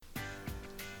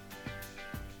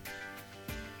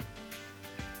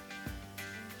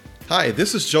Hi,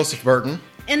 this is Joseph Burton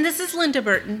And this is Linda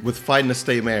Burton. with Fighting to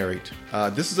Stay Married.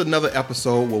 This is another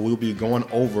episode where we'll be going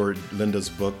over Linda's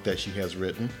book that she has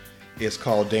written. It's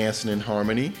called Dancing in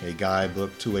Harmony, a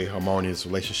guidebook to a harmonious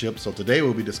relationship. So today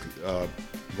we'll be just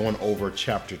going over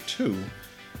chapter 2,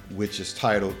 which is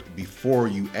titled, Before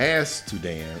You Ask to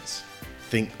Dance,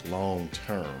 Think Long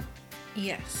Term.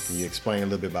 Yes. Can you explain a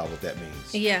little bit about what that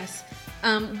means? Yes.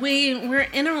 We're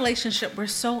in a relationship. We're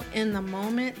so in the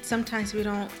moment. Sometimes we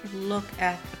don't look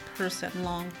at the person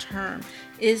long term.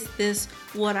 Is this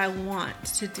what I want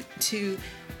to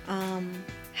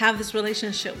have this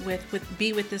relationship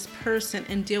be with this person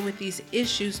and deal with these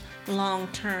issues long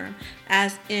term,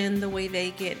 as in the way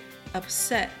they get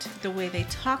upset, the way they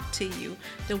talk to you,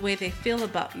 the way they feel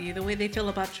about you, the way they feel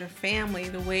about your family,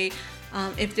 the way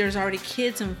if there's already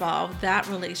kids involved, that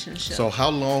relationship. So how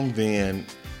long then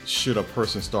should a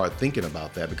person start thinking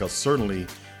about that? Because certainly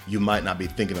you might not be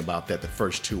thinking about that the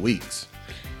first 2 weeks.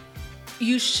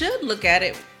 You should look at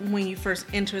it when you first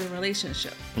enter the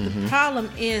relationship. The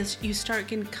problem is you start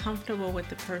getting comfortable with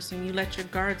the person. You let your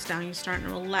guards down. You start to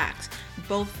relax.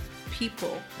 Both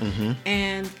people.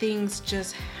 And things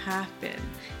just happen.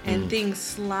 And things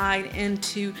slide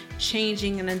into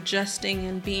changing and adjusting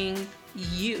and being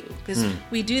you. Because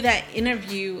we do that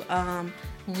interview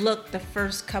look the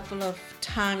first couple of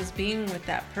times being with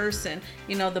that person,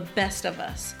 the best of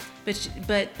us.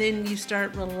 But then you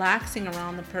start relaxing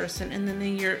around the person, and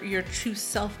then your true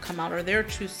self come out, or their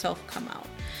true self come out.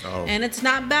 Oh. And it's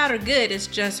not bad or good. It's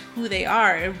just who they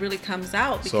are. It really comes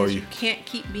out because you can't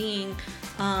keep being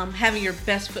having your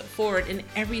best foot forward in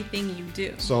everything you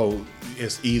do. So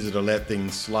it's easy to let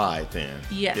things slide then.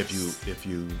 Yes. If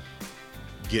you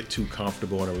get too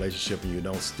comfortable in a relationship and you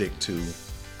don't stick to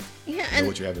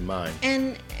what you have in mind.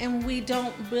 And we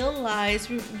don't realize,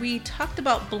 we talked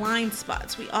about blind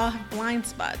spots. We all have blind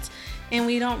spots. And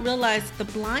we don't realize the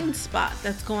blind spot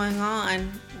that's going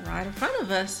on right in front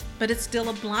of us, but it's still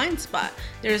a blind spot.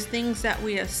 There's things that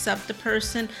we accept the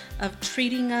person of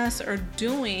treating us or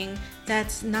doing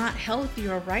that's not healthy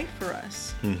or right for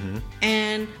us.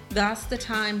 And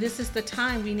this is the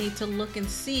time we need to look and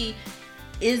see,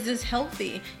 is this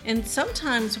healthy? And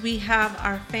sometimes we have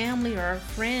our family or our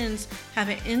friends have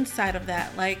an insight of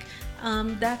that, like,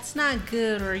 that's not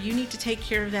good, or you need to take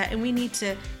care of that. And we need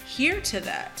to hear to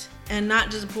that and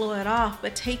not just blow it off,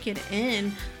 but take it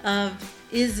in of,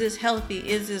 is this healthy?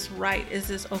 Is this right? Is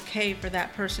this okay for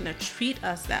that person to treat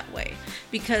us that way?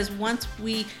 Because once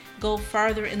we go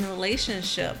farther in the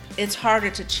relationship, it's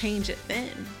harder to change it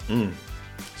then.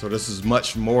 So this is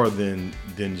much more than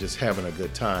just having a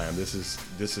good time. This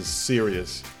is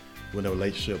serious when a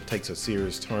relationship takes a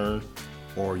serious turn,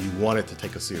 or you want it to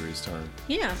take a serious turn.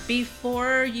 Yeah,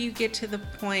 before you get to the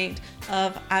point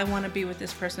of, I want to be with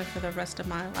this person for the rest of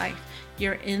my life,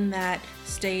 you're in that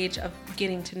stage of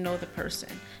getting to know the person.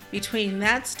 Between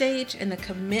that stage and the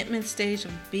commitment stage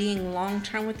of being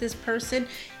long-term with this person,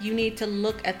 you need to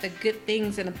look at the good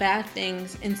things and the bad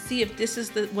things and see if this is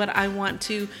what I want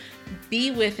to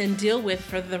be with and deal with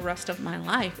for the rest of my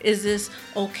life. Is this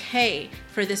okay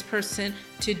for this person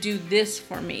to do this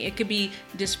for me? It could be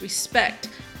disrespect.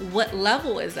 What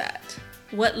level is that?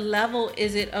 What level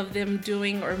is it of them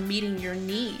doing or meeting your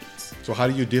needs? So how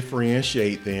do you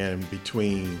differentiate then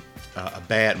between a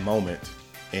bad moment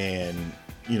and,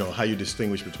 how you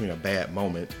distinguish between a bad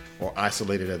moment or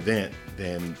isolated event,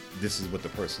 then this is what the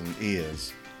person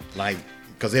is? Like,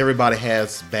 because everybody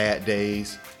has bad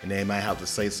days, and they might have to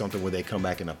say something where they come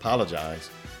back and apologize.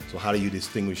 So how do you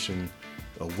distinguish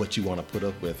what you want to put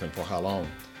up with and for how long?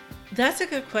 That's a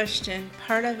good question.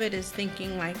 Part of it is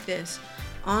thinking like this.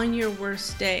 On your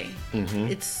worst day,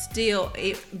 it's still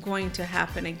going to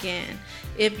happen again.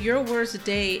 If your worst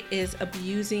day is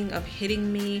abusing, of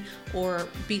hitting me or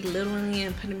belittling me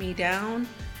and putting me down,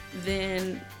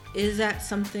 then is that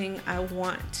something I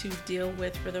want to deal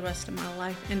with for the rest of my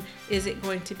life? And is it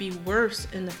going to be worse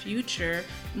in the future,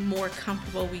 more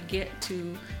comfortable we get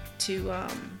to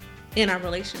in our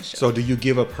relationship? So do you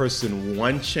give a person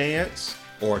one chance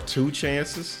or two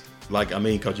chances?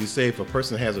 Because you say if a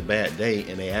person has a bad day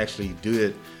and they actually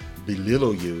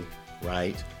belittle you,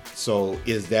 right? So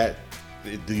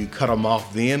do you cut them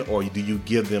off then, or do you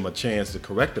give them a chance to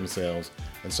correct themselves?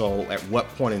 And so at what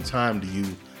point in time do you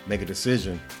make a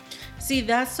decision? See,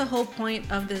 that's the whole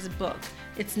point of this book.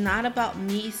 It's not about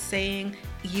me saying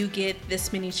you get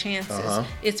this many chances.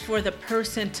 It's for the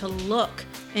person to look,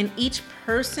 and each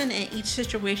person and each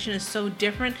situation is so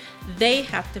different. They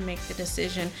have to make the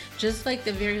decision. Just like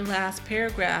the very last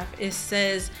paragraph, it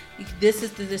says this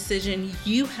is the decision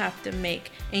you have to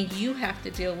make and you have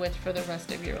to deal with for the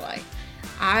rest of your life.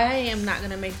 I am not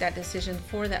going to make that decision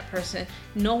for that person.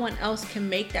 No one else can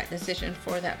make that decision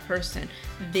for that person.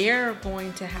 They're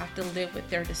going to have to live with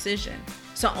their decision.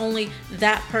 So only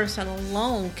that person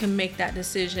alone can make that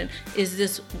decision. Is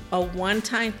this a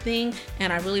one-time thing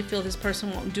and I really feel this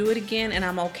person won't do it again and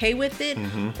I'm okay with it?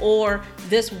 Or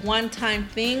this one-time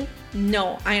thing,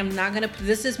 no, I am not going to,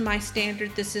 this is my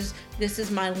standard, this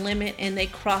is my limit, and they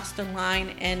cross the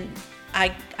line and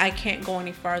I can't go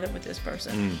any farther with this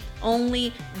person.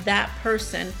 Only that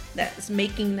person that's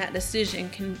making that decision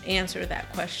can answer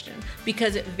that question,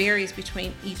 because it varies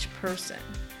between each person.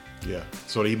 Yeah.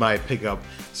 So he might pick up.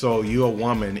 So you're a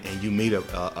woman and you meet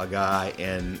a guy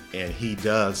and he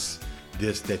does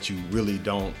this that you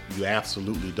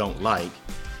absolutely don't like.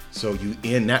 So you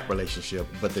end that relationship.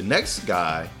 But the next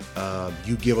guy,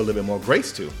 you give a little bit more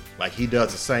grace to. Like he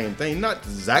does the same thing, not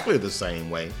exactly the same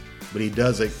way, but he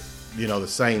does it, the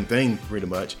same thing pretty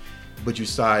much. But you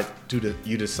decide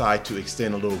to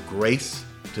extend a little grace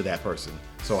to that person.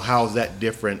 So how's that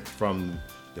different from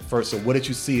the first? So what did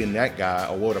you see in that guy,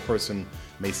 or what a person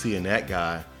may see in that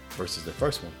guy versus the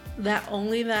first one? That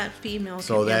only that female can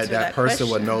so answer that person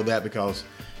question. would know that, because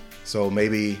so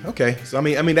maybe okay. So I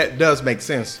mean that does make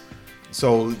sense.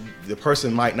 So the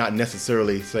person might not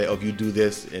necessarily say, "Oh, if you do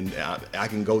this, and I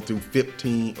can go through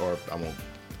 15, or I won't."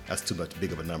 That's too much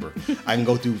big of a number. I can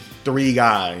go through 3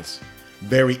 guys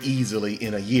very easily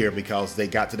in a year because they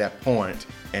got to that point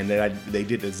and they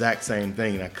did the exact same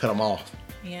thing and I cut them off.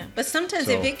 Yeah, but sometimes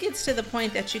if it gets to the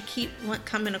point that you keep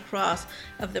coming across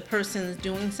of the person's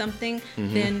doing something,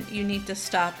 then you need to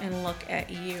stop and look at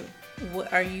you.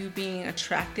 Are you being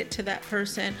attracted to that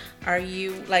person? Are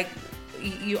you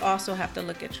you also have to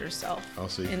look at yourself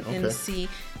and see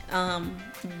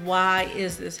why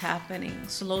is this happening?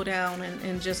 Slow down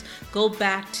and just go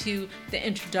back to the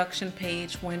introduction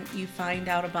page when you find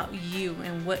out about you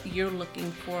and what you're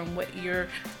looking for and what your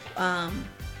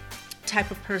type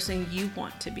of person you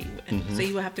want to be with. So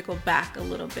you will have to go back a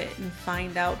little bit and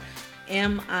find out,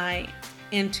 am I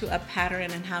into a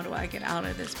pattern and how do I get out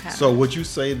of this pattern? So would you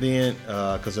say then,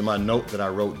 because in my note that I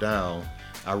wrote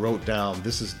down,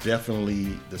 this is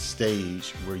definitely the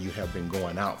stage where you have been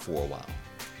going out for a while.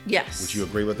 Yes. Would you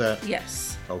agree with that?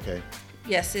 Yes. Okay.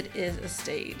 Yes, it is a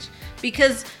stage.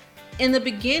 Because in the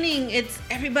beginning, it's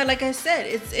everybody, like I said,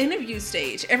 it's interview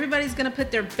stage. Everybody's going to put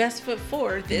their best foot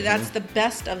forward. That's the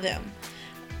best of them.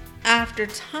 After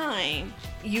time,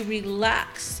 you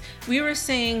relax. We were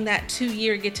saying that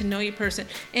 2-year get to know you person,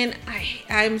 and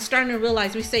I'm starting to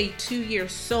realize we say 2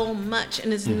 years so much,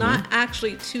 and it's not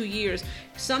actually 2 years.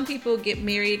 Some people get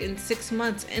married in 6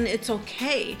 months, and it's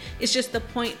okay. It's just the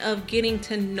point of getting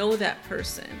to know that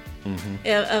person,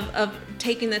 of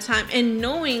taking the time and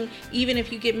knowing, even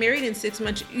if you get married in 6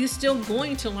 months, you're still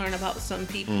going to learn about some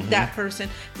people, that person.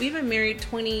 We've been married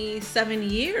 27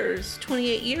 years,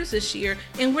 28 years this year,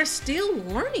 and we're still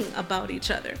learning about each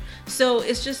other. So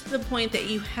it's just the point that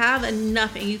you have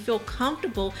enough and you feel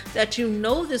comfortable that you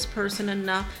know this person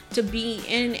enough to be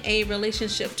in a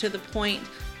relationship to the point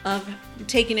of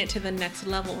taking it to the next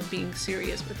level and being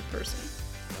serious with the person.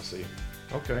 I see.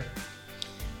 Okay.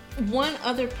 One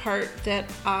other part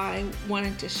that I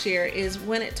wanted to share is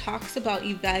when it talks about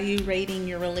evaluating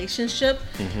your relationship,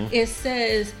 it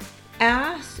says,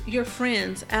 ask your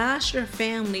friends, ask your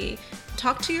family,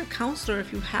 talk to your counselor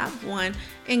if you have one,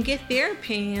 and get their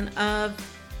opinion of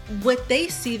what they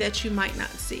see that you might not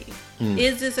see.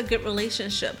 Is this a good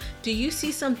relationship? Do you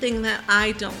see something that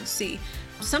I don't see?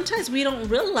 Sometimes we don't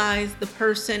realize the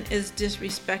person is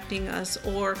disrespecting us,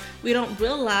 or we don't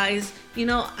realize, I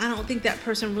don't think that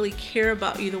person really care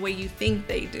about you the way you think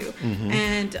they do.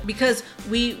 And because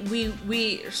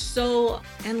we are so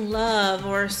in love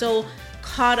or so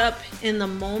caught up in the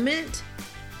moment,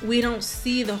 we don't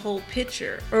see the whole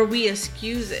picture, or we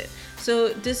excuse it. So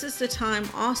this is the time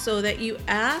also that you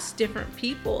ask different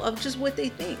people of just what they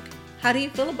think. How do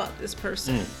you feel about this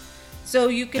person? So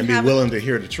you can be willing to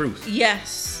hear the truth.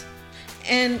 Yes.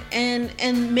 And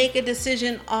make a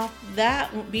decision off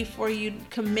that before you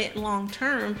commit long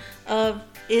term of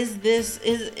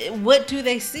what do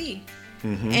they see?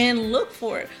 And look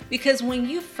for it. Because when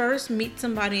you first meet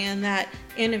somebody in that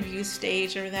interview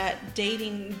stage or that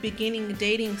beginning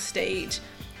dating stage,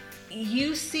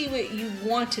 you see what you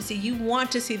want to see. You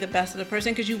want to see the best of the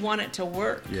person because you want it to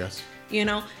work. Yes.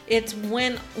 It's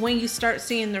when you start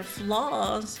seeing their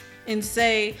flaws and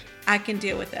say, I can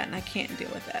deal with that and I can't deal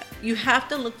with that. You have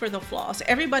to look for the flaws.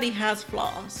 Everybody has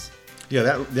flaws.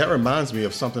 Yeah, that reminds me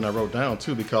of something I wrote down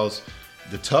too, because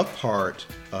the tough part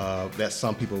that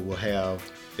some people will have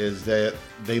is that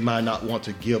they might not want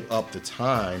to give up the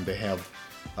time they have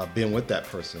been with that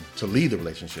person to leave the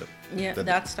relationship. Yeah,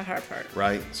 that's the hard part.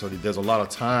 Right? So there's a lot of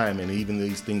time, and even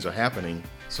these things are happening.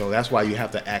 So that's why you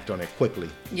have to act on it quickly.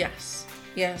 Yes.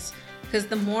 Because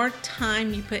the more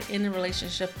time you put in the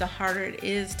relationship, the harder it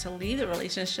is to leave the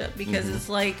relationship, because it's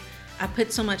like I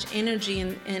put so much energy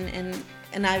and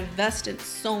I invested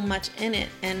so much in it,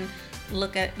 and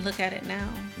look at it now.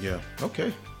 Yeah.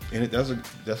 Okay. And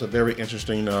that's a very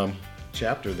interesting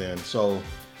chapter then. So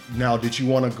now, did you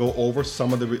want to go over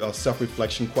some of the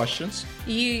self-reflection questions?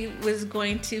 You was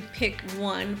going to pick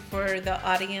one for the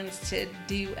audience to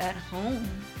do at home.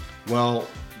 Well,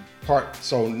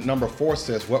 so number 4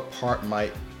 says, what part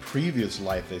might previous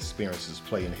life experiences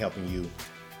play in helping you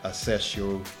assess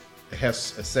you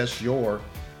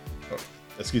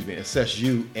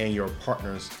and your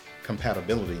partner's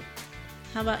compatibility?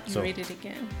 How about you read it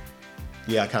again?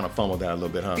 Yeah, I kind of fumbled that a little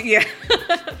bit, huh?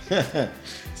 Yeah.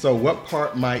 So what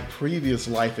part might previous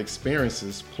life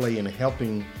experiences play in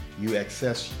helping you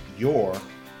assess your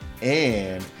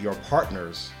and your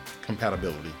partner's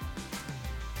compatibility?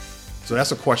 So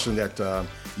that's a question that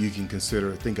you can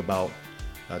consider, think about,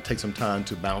 take some time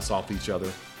to bounce off each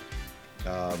other,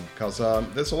 because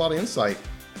there's a lot of insight.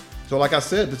 So like I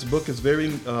said, this book is very,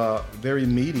 very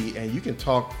meaty, and you can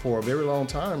talk for a very long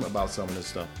time about some of this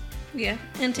stuff. Yeah,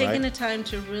 and taking the time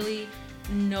to really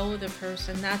know the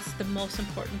person, that's the most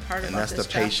important part about this chapter. And that's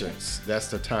the patience. That's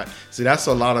the time. See, that's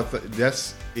a lot of,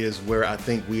 that is where I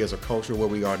think we as a culture, where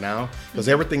we are now, because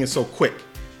everything is so quick.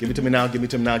 Give it to me now, give it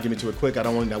to me now, give it to it quick. I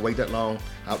don't want to wait that long.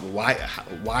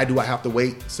 Why do I have to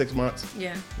wait 6 months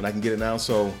when I can get it now?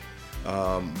 So,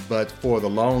 but for the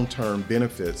long-term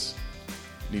benefits,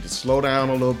 you need to slow down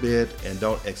a little bit and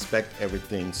don't expect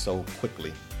everything so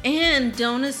quickly. And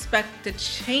don't expect to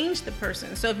change the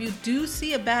person. So if you do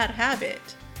see a bad habit,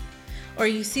 or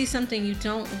you see something you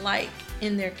don't like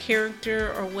in their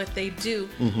character or what they do,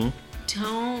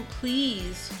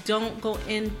 don't go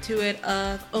into it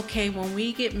of, okay, when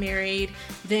we get married,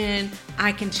 then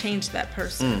I can change that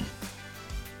person.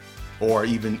 Or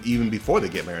even before they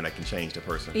get married, I can change the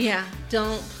person. Yeah,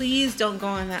 please don't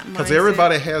go in that mindset. Because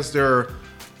everybody has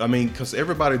because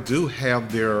everybody do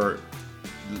have their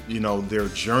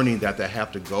journey that they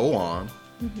have to go on.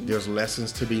 There's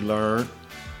lessons to be learned.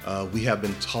 We have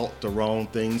been taught the wrong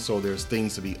things, so there's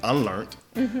things to be unlearned.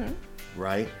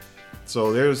 Right?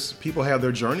 So people have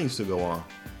their journeys to go on.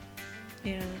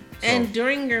 Yeah. So, and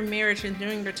during your marriage and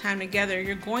during your time together,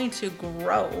 you're going to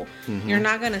grow. You're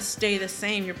not going to stay the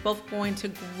same. You're both going to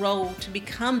grow to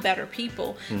become better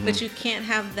people. But you can't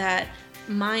have that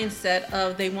mindset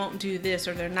of they won't do this,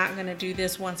 or they're not going to do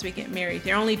this once we get married.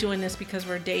 They're only doing this because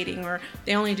we're dating, or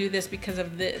they only do this because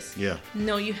of this. Yeah.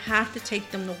 No, you have to take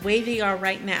them the way they are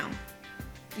right now.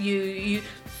 You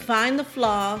find the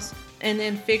flaws and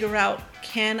then figure out,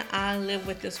 can I live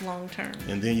with this long term?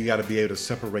 And then you got to be able to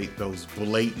separate those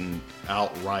blatant,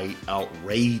 outright,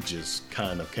 outrageous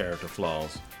kind of character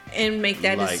flaws. And make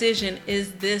that decision,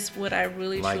 is this what I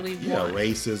really truly want? Yeah,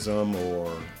 racism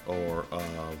or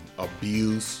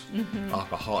abuse,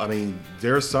 alcohol. I mean,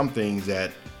 there are some things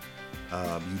that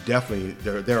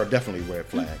there are definitely red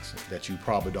flags that you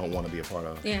probably don't want to be a part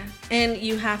of. Yeah, and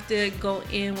you have to go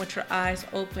in with your eyes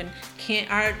open.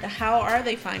 How are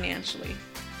they financially?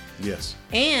 Yes.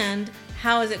 And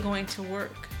how is it going to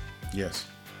work? Yes.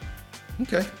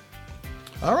 Okay.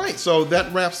 All right, so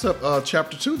that wraps up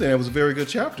chapter 2 then. It was a very good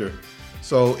chapter.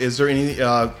 So is there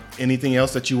anything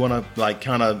else that you want to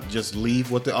kind of just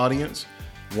leave with the audience?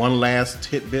 One last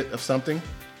tidbit of something?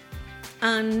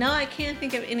 No, I can't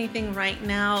think of anything right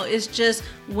now. It's just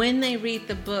when they read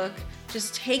the book,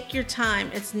 just take your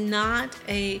time. It's not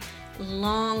a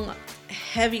long,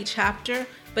 heavy chapter,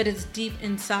 but it's deep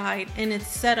inside, and it's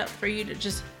set up for you to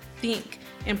just think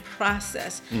and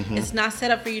process. It's not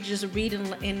set up for you to just read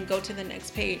and go to the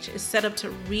next page. It's set up to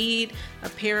read a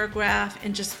paragraph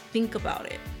and just think about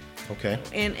it. Okay.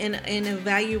 And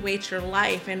evaluate your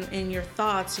life and your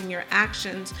thoughts and your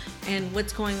actions and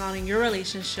what's going on in your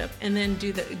relationship, and then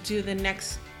do the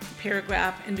next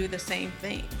paragraph and do the same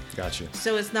thing. Gotcha.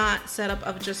 So it's not set up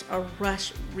of just a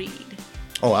rush read.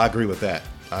 Oh, I agree with that.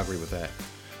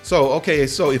 So, okay,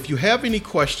 so if you have any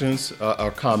questions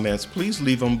or comments, please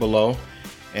leave them below.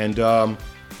 And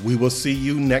we will see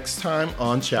you next time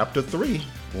on chapter 3,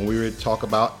 when we will talk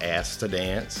about Ask to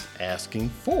Dance, asking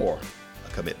for a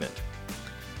commitment.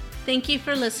 Thank you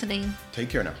for listening. Take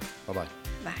care now. Bye-bye.